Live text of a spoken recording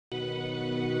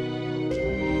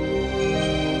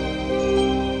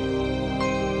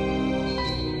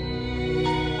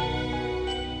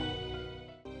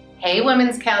Hey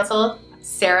Women's Council,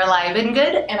 Sarah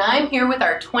Livengood, and I'm here with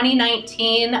our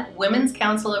 2019 Women's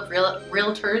Council of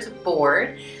Realtors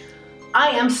Board. I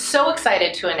am so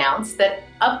excited to announce that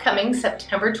upcoming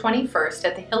September 21st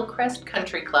at the Hillcrest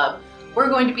Country Club, we're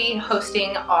going to be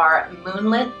hosting our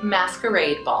Moonlight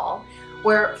Masquerade Ball,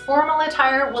 where formal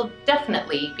attire will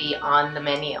definitely be on the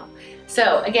menu.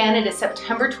 So again, it is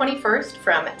September 21st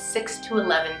from 6 to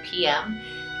 11 p.m.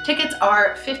 Tickets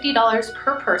are $50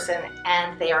 per person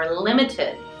and they are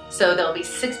limited, so they'll be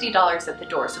 $60 at the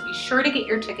door, so be sure to get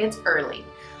your tickets early.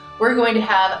 We're going to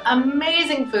have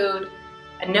amazing food,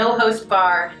 a no-host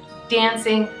bar,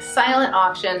 dancing, silent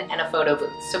auction, and a photo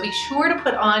booth. So be sure to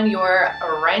put on your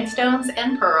rhinestones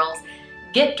and pearls,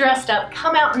 get dressed up,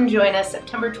 come out and join us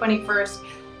September 21st.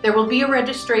 There will be a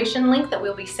registration link that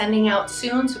we'll be sending out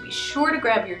soon, so be sure to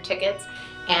grab your tickets,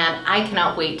 and I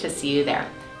cannot wait to see you there.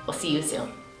 We'll see you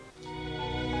soon.